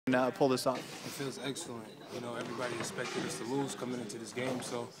pull this off? It feels excellent. You know, everybody expected us to lose coming into this game,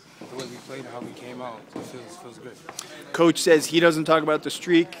 so the way we played and how we came out, it feels good. Coach says he doesn't talk about the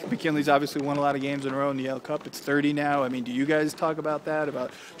streak. McKinley's obviously won a lot of games in a row in the Yale Cup. It's 30 now. I mean, do you guys talk about that,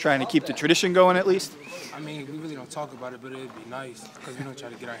 about trying to keep the tradition going at least? I mean, we really don't talk about it, but it'd be nice because we don't try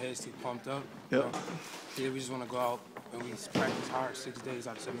to get our heads too pumped up. Yep. You know? Yeah, we just want to go out and we practice hard 6 days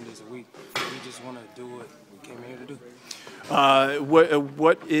out of 7 days a week. We just want to do what we came here to do.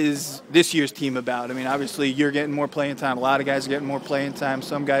 What is this year's team about? I mean, obviously you're getting more playing time. A lot of guys are getting more playing time.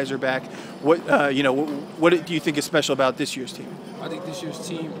 Some guys are back. What do you think is special about this year's team? I think the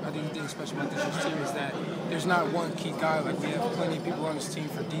thing special about this year's team is that there's not one key guy. Like, we have plenty of people on this team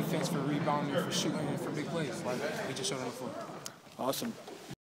for defense, for rebounding, for shooting, and for big plays. Like, we just showed on the floor. Awesome.